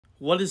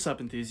What is up,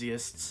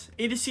 enthusiasts?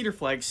 80Seater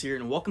Flags here,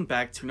 and welcome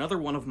back to another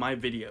one of my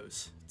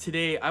videos.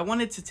 Today, I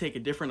wanted to take a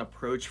different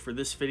approach for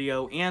this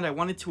video, and I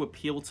wanted to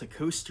appeal to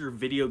coaster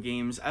video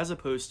games as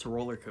opposed to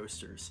roller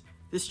coasters.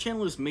 This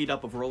channel is made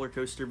up of roller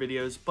coaster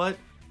videos, but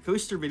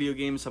coaster video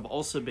games have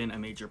also been a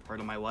major part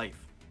of my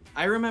life.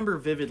 I remember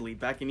vividly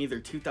back in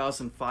either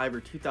 2005 or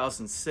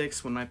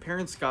 2006 when my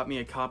parents got me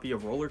a copy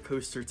of Roller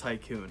Coaster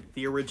Tycoon,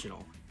 the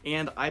original,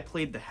 and I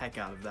played the heck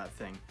out of that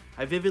thing.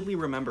 I vividly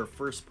remember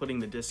first putting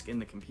the disc in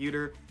the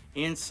computer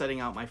and setting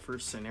out my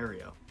first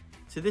scenario.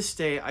 To this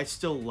day, I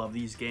still love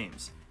these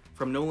games.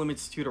 From No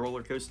Limits 2 to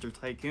Roller Coaster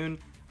Tycoon,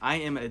 I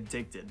am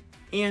addicted.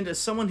 And as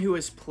someone who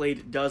has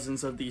played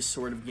dozens of these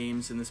sort of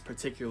games in this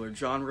particular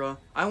genre,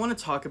 I want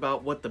to talk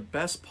about what the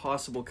best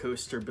possible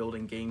coaster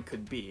building game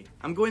could be.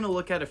 I'm going to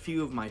look at a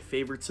few of my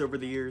favorites over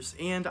the years,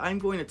 and I'm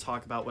going to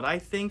talk about what I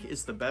think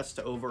is the best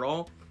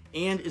overall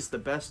and is the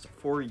best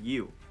for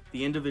you,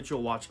 the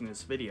individual watching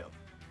this video.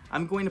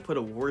 I'm going to put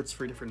awards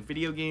for different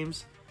video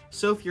games,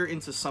 so if you're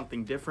into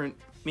something different,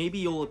 maybe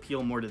you'll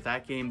appeal more to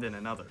that game than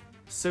another.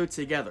 So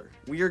together,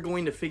 we are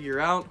going to figure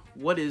out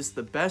what is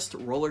the best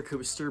roller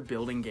coaster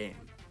building game.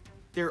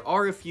 There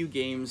are a few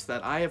games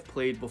that I have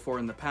played before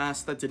in the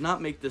past that did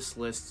not make this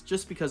list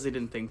just because I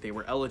didn't think they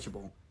were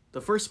eligible.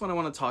 The first one I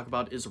want to talk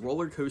about is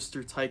Roller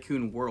Coaster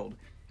Tycoon World,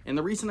 and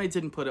the reason I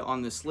didn't put it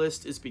on this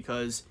list is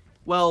because,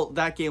 well,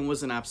 that game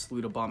was an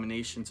absolute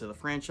abomination to the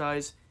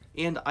franchise,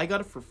 and I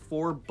got it for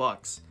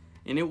 $4,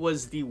 and it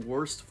was the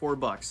worst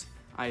 $4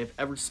 I have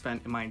ever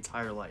spent in my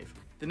entire life.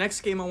 The next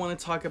game I want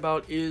to talk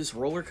about is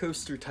Roller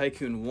Coaster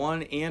Tycoon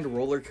 1 and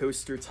Roller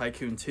Coaster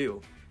Tycoon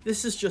 2.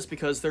 This is just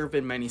because there have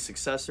been many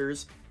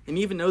successors, and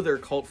even though there are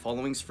cult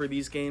followings for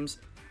these games,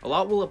 a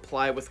lot will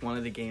apply with one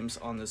of the games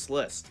on this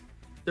list.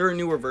 There are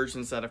newer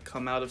versions that have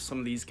come out of some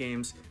of these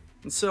games,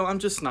 and so I'm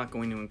just not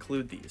going to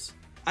include these.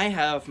 I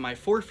have my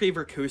 4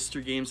 favorite coaster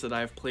games that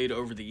I have played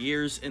over the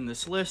years in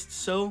this list,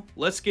 so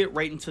let's get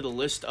right into the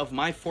list of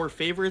my 4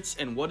 favorites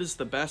and what is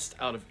the best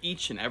out of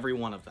each and every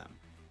one of them.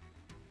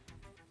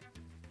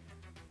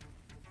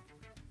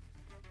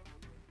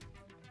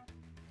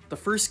 The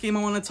first game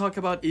I want to talk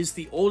about is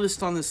the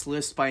oldest on this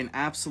list by an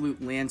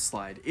absolute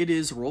landslide. It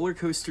is Roller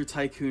Coaster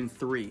Tycoon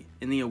 3,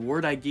 and the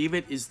award I gave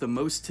it is the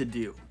most to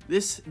do.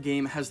 This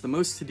game has the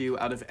most to do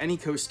out of any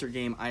coaster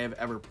game I have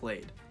ever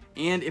played.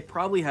 And it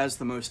probably has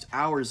the most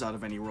hours out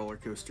of any roller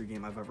coaster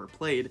game I've ever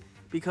played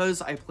because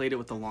I played it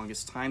with the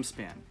longest time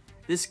span.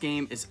 This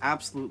game is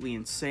absolutely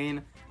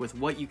insane with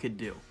what you could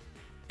do.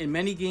 And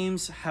many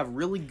games have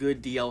really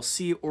good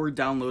DLC or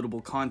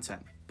downloadable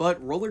content,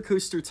 but Roller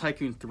Coaster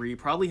Tycoon 3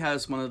 probably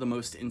has one of the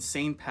most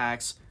insane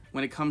packs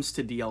when it comes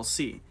to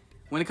DLC.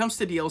 When it comes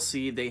to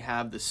DLC, they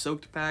have the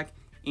Soaked Pack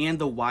and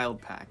the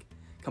Wild Pack.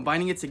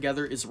 Combining it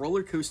together is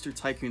Roller Coaster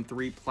Tycoon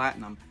 3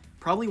 Platinum,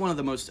 probably one of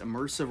the most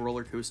immersive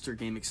roller coaster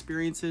game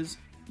experiences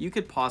you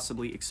could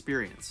possibly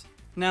experience.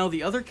 Now,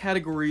 the other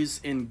categories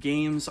in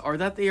games are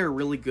that they are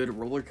really good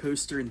roller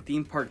coaster and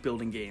theme park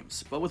building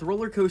games, but with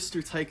Roller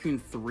Coaster Tycoon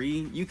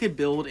 3, you could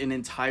build an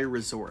entire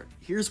resort.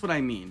 Here's what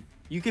I mean.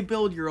 You could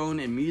build your own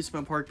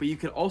amusement park, but you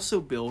could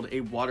also build a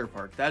water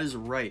park. That is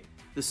right.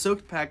 The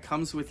Soaked Pack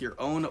comes with your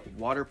own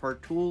water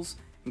park tools,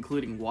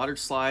 including water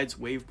slides,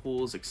 wave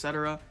pools,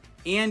 etc.,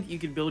 and you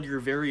could build your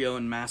very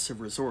own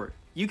massive resort.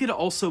 You could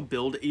also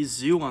build a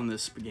zoo on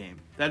this game.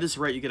 That is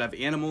right, you could have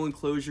animal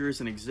enclosures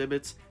and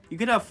exhibits. You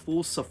could have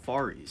full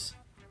safaris.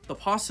 The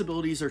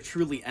possibilities are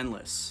truly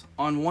endless.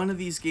 On one of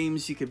these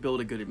games, you could build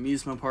a good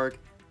amusement park,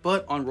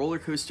 but on Roller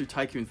Coaster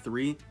Tycoon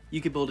 3,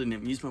 you could build an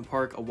amusement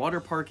park, a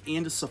water park,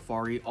 and a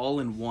safari all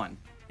in one.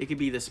 It could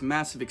be this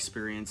massive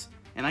experience,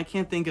 and I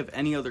can't think of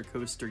any other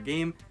coaster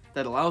game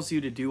that allows you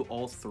to do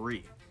all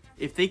 3.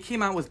 If they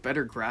came out with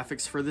better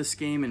graphics for this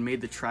game and made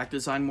the track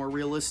design more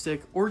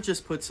realistic, or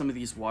just put some of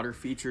these water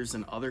features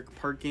in other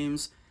park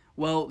games,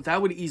 well,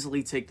 that would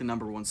easily take the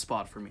 #1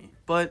 spot for me.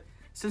 But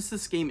since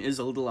this game is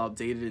a little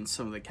outdated in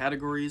some of the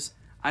categories,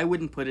 I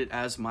wouldn't put it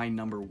as my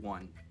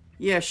 #1.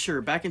 Yeah,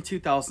 sure, back in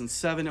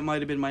 2007 it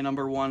might have been my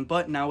 #1,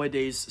 but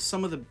nowadays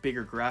some of the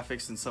bigger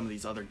graphics in some of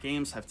these other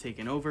games have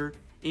taken over,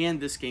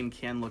 and this game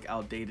can look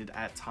outdated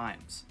at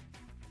times.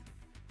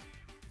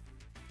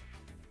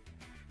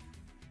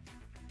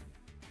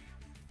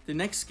 The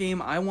next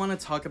game I want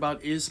to talk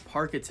about is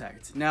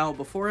Parkitect. Now,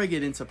 before I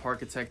get into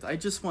Parkitect, I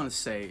just want to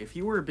say, if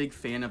you were a big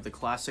fan of the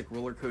classic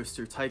Roller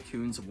Coaster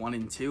Tycoons 1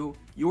 and 2,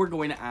 you are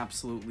going to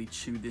absolutely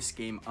chew this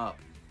game up.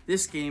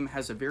 This game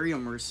has a very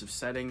immersive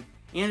setting,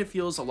 and it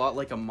feels a lot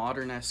like a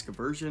modern-esque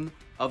version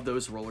of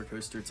those Roller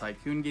Coaster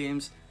Tycoon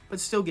games, but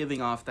still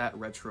giving off that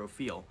retro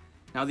feel.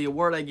 Now, the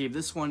award I gave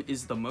this one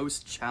is the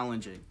most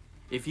challenging.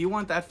 If you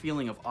want that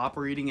feeling of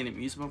operating an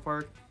amusement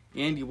park,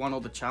 and you want all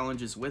the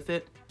challenges with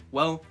it,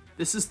 well,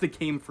 this is the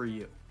game for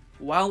you.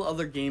 While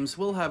other games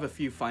will have a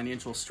few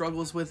financial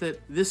struggles with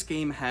it, this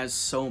game has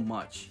so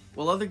much.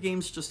 While other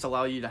games just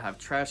allow you to have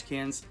trash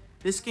cans,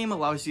 this game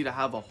allows you to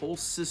have a whole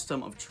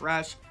system of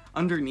trash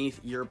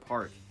underneath your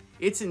park.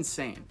 It's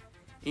insane.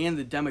 And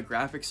the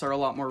demographics are a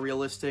lot more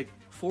realistic.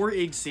 For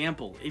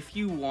example, if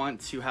you want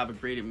to have a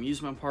great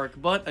amusement park,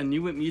 but a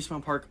new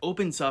amusement park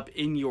opens up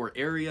in your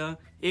area,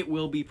 it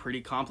will be pretty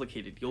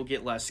complicated. You'll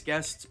get less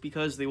guests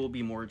because they will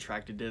be more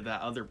attracted to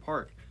that other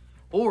park.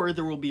 Or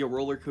there will be a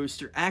roller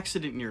coaster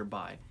accident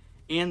nearby,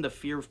 and the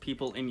fear of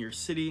people in your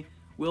city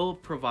will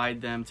provide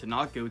them to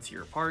not go to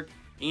your park,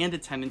 and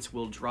attendance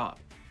will drop.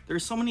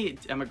 There's so many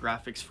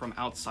demographics from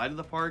outside of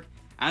the park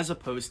as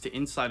opposed to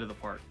inside of the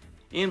park,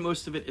 and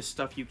most of it is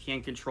stuff you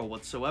can't control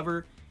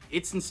whatsoever.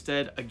 It's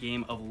instead a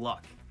game of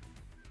luck.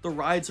 The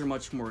rides are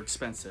much more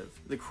expensive,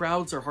 the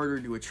crowds are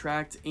harder to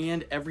attract,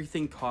 and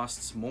everything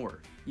costs more.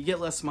 You get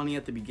less money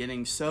at the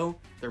beginning, so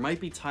there might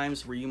be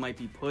times where you might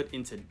be put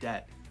into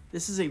debt.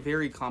 This is a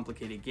very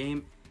complicated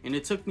game, and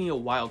it took me a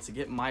while to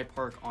get my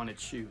park on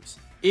its shoes.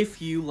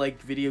 If you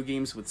like video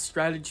games with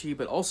strategy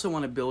but also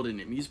want to build an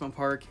amusement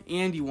park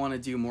and you want to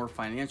do more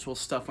financial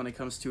stuff when it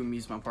comes to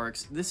amusement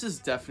parks, this is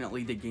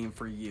definitely the game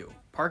for you.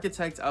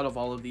 Parkitect out of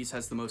all of these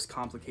has the most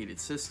complicated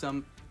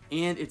system,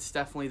 and it's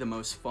definitely the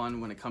most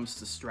fun when it comes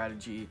to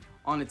strategy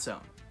on its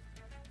own.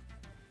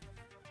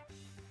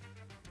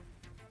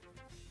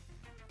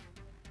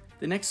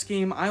 The next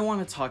game I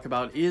want to talk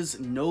about is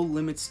No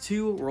Limits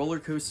 2 Roller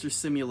Coaster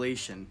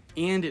Simulation,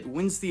 and it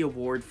wins the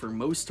award for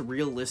most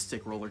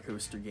realistic roller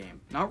coaster game.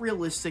 Not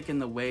realistic in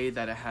the way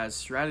that it has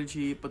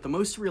strategy, but the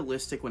most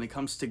realistic when it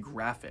comes to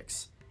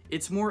graphics.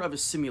 It's more of a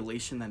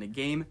simulation than a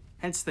game,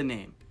 hence the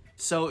name.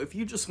 So if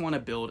you just want to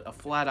build a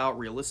flat out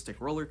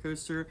realistic roller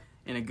coaster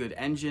and a good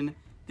engine,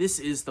 this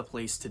is the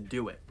place to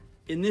do it.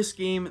 In this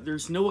game,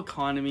 there's no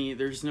economy,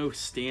 there's no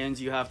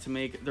stands you have to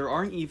make, there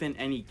aren't even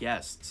any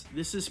guests.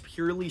 This is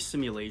purely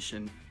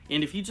simulation,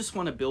 and if you just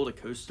want to build a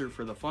coaster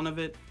for the fun of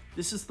it,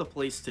 this is the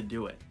place to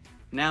do it.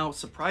 Now,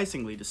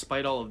 surprisingly,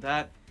 despite all of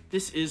that,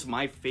 this is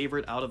my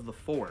favorite out of the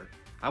four.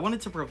 I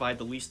wanted to provide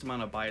the least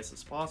amount of bias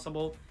as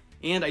possible,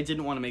 and I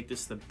didn't want to make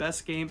this the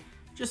best game,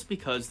 just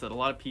because that a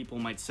lot of people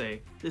might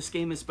say, this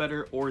game is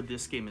better or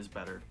this game is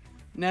better.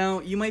 Now,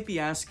 you might be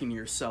asking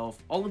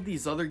yourself, all of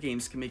these other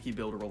games can make you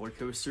build roller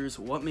coasters,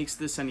 what makes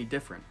this any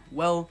different?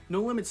 Well,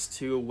 No Limits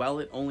 2, while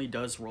it only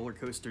does roller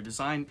coaster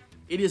design,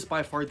 it is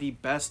by far the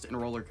best in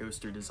roller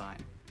coaster design.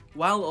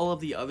 While all of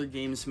the other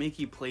games make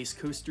you place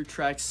coaster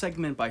tracks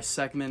segment by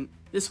segment,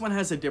 this one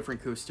has a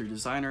different coaster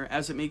designer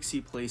as it makes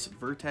you place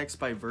vertex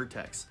by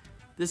vertex.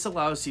 This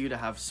allows you to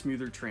have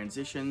smoother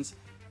transitions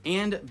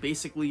and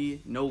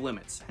basically no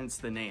limits, hence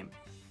the name.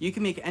 You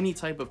can make any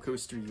type of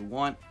coaster you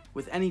want,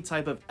 with any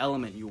type of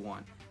element you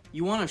want.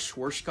 You want a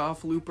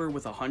Schwarzkopf looper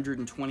with a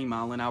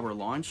 120-mile-an-hour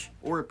launch,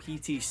 or a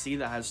PTC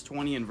that has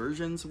 20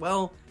 inversions?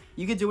 Well,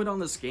 you could do it on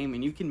this game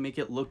and you can make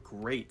it look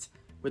great.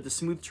 With the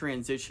smooth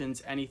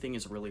transitions, anything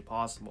is really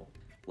possible.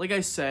 Like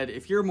I said,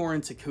 if you're more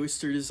into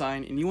coaster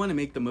design and you want to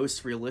make the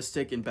most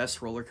realistic and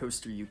best roller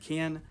coaster you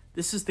can,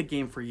 this is the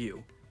game for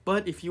you.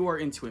 But if you are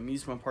into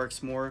amusement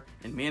parks more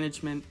and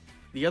management,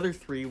 the other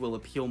three will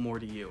appeal more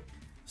to you.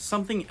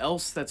 Something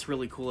else that's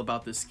really cool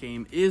about this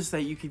game is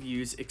that you could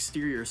use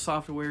exterior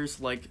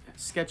softwares like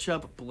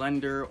SketchUp,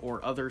 Blender,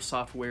 or other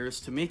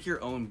softwares to make your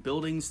own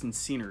buildings and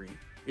scenery.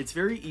 It's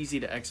very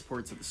easy to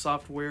export to the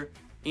software,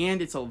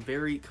 and it's a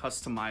very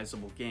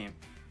customizable game.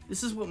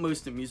 This is what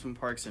most amusement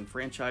parks and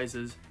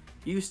franchises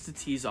use to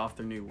tease off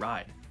their new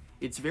ride.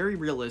 It's very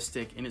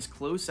realistic and as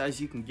close as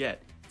you can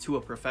get to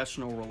a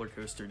professional roller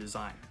coaster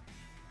design.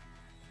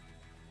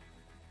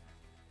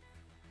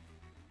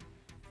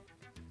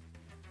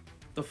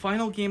 The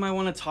final game I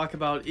want to talk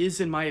about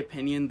is, in my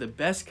opinion, the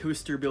best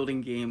coaster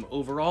building game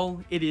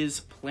overall. It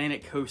is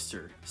Planet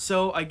Coaster.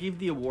 So I give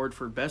the award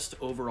for best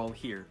overall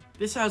here.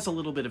 This has a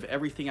little bit of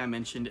everything I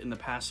mentioned in the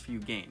past few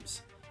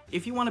games.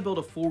 If you want to build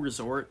a full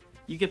resort,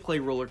 you could play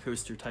Roller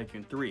Coaster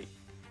Tycoon 3.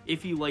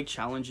 If you like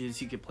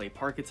challenges, you could play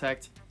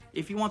Parkitect.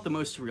 If you want the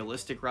most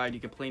realistic ride, you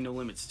could play No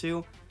Limits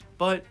 2.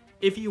 But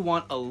if you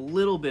want a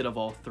little bit of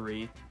all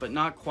three, but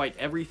not quite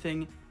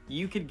everything,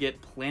 you could get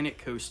Planet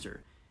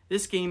Coaster.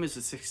 This game is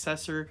a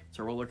successor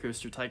to Roller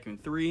Coaster Tycoon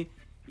 3.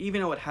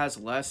 Even though it has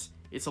less,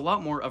 it's a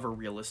lot more of a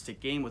realistic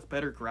game with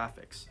better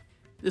graphics.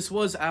 This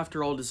was,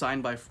 after all,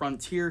 designed by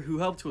Frontier, who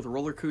helped with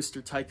Roller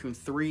Coaster Tycoon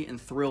 3 and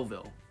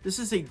Thrillville. This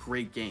is a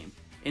great game,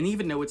 and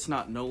even though it's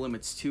not No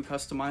Limits 2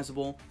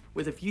 customizable,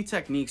 with a few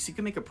techniques you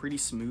can make a pretty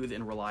smooth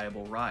and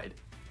reliable ride.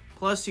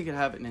 Plus, you could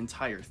have an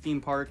entire theme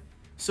park,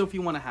 so if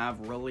you want to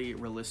have really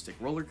realistic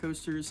roller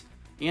coasters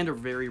and a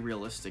very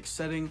realistic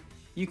setting,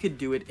 you could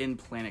do it in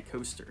Planet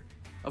Coaster.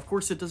 Of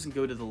course, it doesn't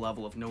go to the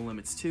level of No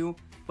Limits 2,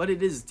 but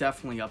it is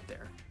definitely up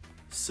there.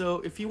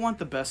 So if you want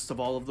the best of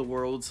all of the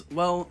worlds,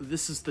 well,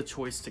 this is the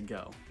choice to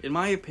go. In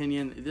my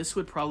opinion, this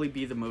would probably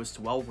be the most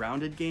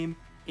well-rounded game,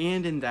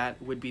 and in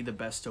that would be the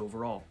best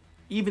overall.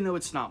 Even though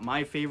it's not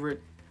my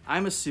favorite,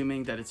 I'm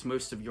assuming that it's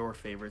most of your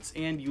favorites,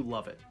 and you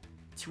love it.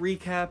 To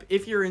recap,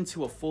 if you're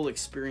into a full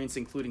experience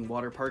including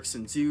water parks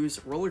and zoos,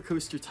 Roller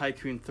Coaster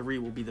Tycoon 3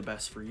 will be the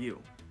best for you.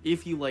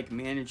 If you like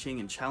managing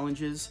and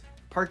challenges,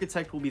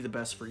 Parkitect will be the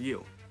best for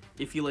you.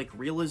 If you like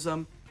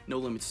realism, No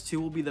Limits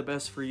 2 will be the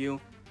best for you.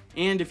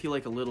 And if you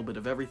like a little bit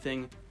of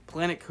everything,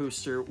 Planet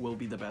Coaster will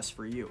be the best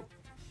for you.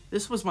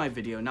 this was my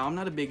video. Now, I'm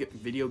not a big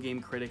video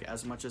game critic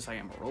as much as I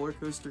am a roller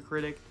coaster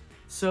critic,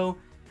 so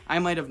I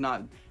might have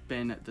not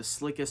been the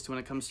slickest when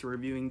it comes to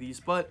reviewing these,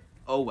 but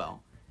oh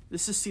well.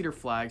 This is Cedar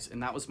Flags,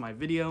 and that was my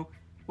video.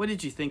 What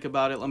did you think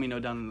about it? Let me know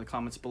down in the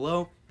comments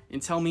below,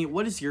 and tell me,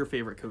 what is your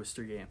favorite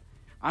coaster game?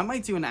 I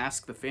might do an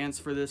Ask the Fans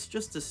for this,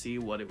 just to see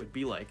what it would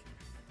be like.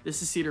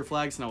 This is Cedar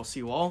Flags, and I will see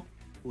you all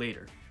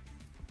later.